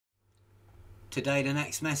Today the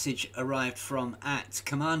next message arrived from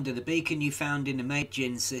Commander, the beacon you found in the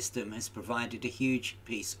Meijin system has provided a huge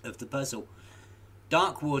piece of the puzzle.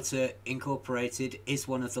 Darkwater Incorporated is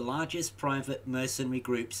one of the largest private mercenary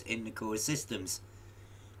groups in the core systems.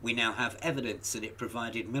 We now have evidence that it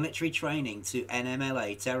provided military training to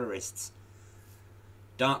NMLA terrorists.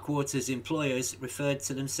 Darkwater's employers referred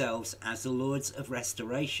to themselves as the Lords of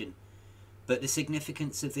Restoration, but the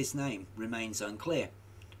significance of this name remains unclear.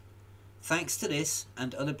 Thanks to this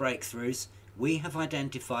and other breakthroughs, we have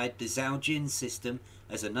identified the Zhaojin system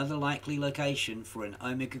as another likely location for an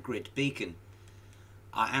Omega Grid beacon.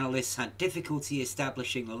 Our analysts had difficulty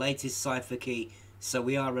establishing the latest cipher key, so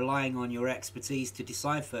we are relying on your expertise to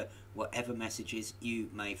decipher whatever messages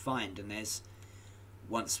you may find. And there's,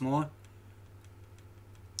 once more,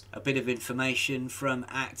 a bit of information from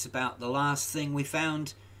ACT about the last thing we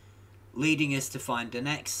found, leading us to find the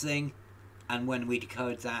next thing. And when we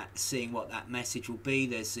decode that, seeing what that message will be,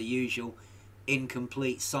 there's the usual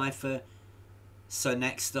incomplete cipher. So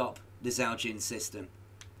next stop, the Zhaojin system.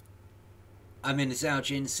 I'm in the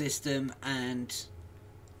Zhaojin system and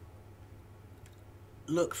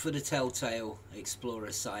look for the telltale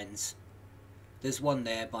explorer signs. There's one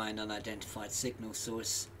there by an unidentified signal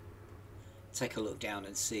source. Take a look down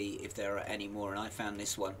and see if there are any more, and I found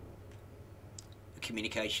this one. A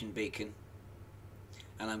communication beacon.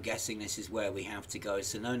 And I'm guessing this is where we have to go,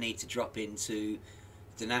 so no need to drop into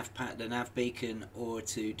the nav beacon or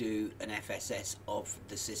to do an FSS of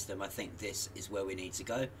the system. I think this is where we need to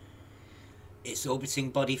go. It's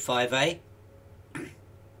orbiting body 5A,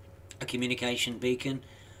 a communication beacon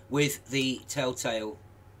with the telltale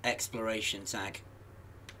exploration tag.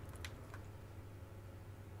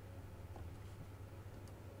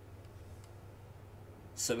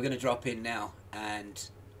 So we're going to drop in now, and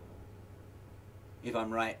if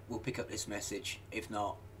I'm right, we'll pick up this message. If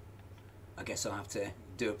not, I guess I'll have to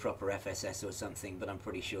do a proper FSS or something, but I'm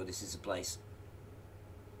pretty sure this is the place.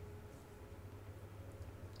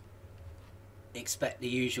 Expect the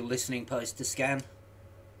usual listening post to scan.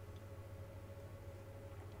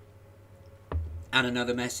 And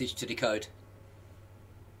another message to decode.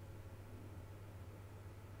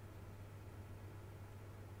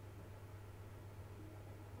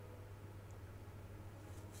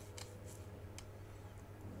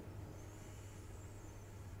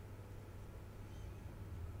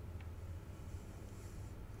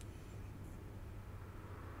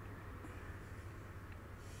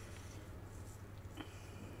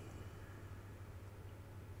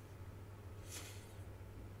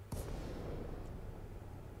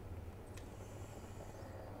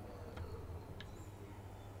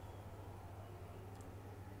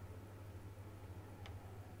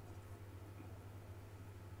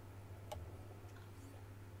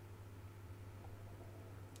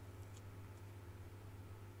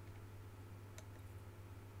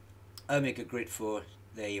 Omega Grid 4,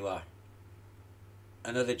 there you are.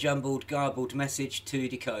 Another jumbled, garbled message to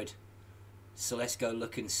decode. So let's go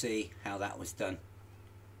look and see how that was done.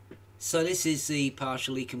 So this is the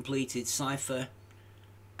partially completed cipher,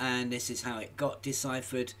 and this is how it got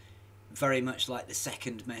deciphered. Very much like the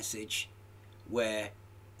second message, where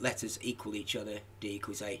letters equal each other, D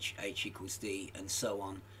equals H, H equals D, and so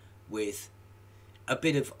on, with a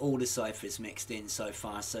bit of all the ciphers mixed in so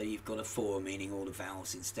far. So you've got a 4 meaning all the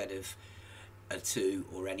vowels instead of a 2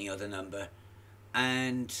 or any other number.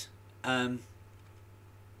 And the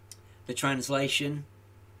translation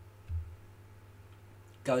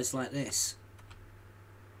goes like this.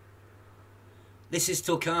 This is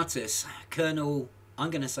Torquatus, Colonel,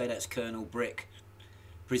 I'm going to say that's Colonel Brick,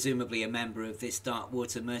 presumably a member of this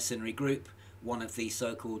Darkwater mercenary group, one of the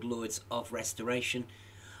so-called Lords of Restoration.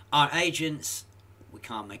 Our agents, we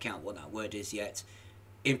can't make out what that word is yet,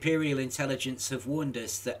 Imperial Intelligence have warned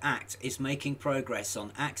us that ACT is making progress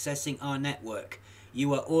on accessing our network.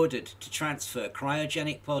 You are ordered to transfer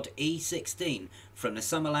cryogenic pod E16 from the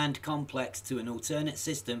Summerland complex to an alternate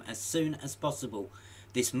system as soon as possible.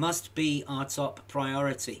 This must be our top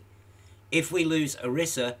priority. If we lose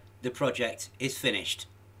Orissa, the project is finished.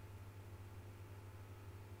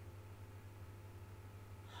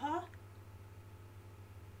 Huh?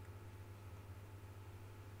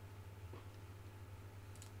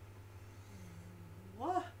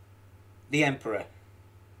 What? The Emperor,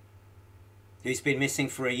 who's been missing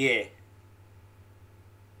for a year,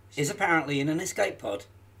 is apparently in an escape pod.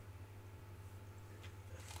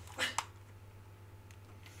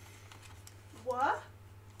 What?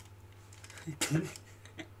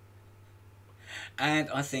 And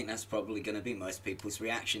I think that's probably going to be most people's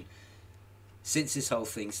reaction. Since this whole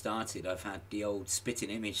thing started, I've had the old spitting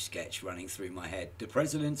image sketch running through my head. The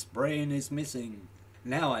president's brain is missing.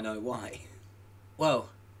 Now I know why. Well,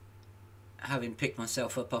 having picked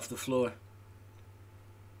myself up off the floor,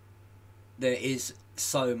 there is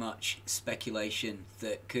so much speculation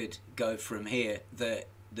that could go from here that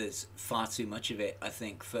there's far too much of it, I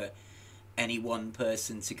think, for any one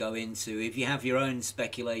person to go into. If you have your own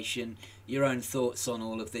speculation, your own thoughts on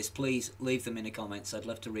all of this, please leave them in the comments. I'd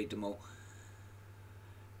love to read them all.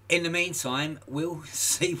 In the meantime, we'll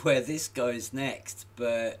see where this goes next,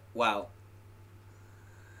 but wow,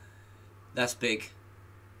 that's big.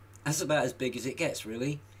 That's about as big as it gets,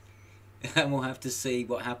 really. And we'll have to see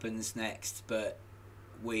what happens next, but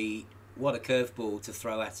what a curveball to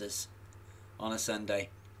throw at us on a Sunday.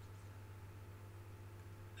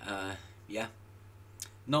 Yeah,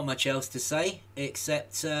 not much else to say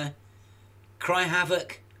except cry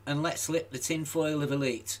havoc and let slip the tinfoil of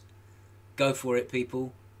elite. Go for it,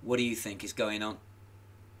 people. What do you think is going on?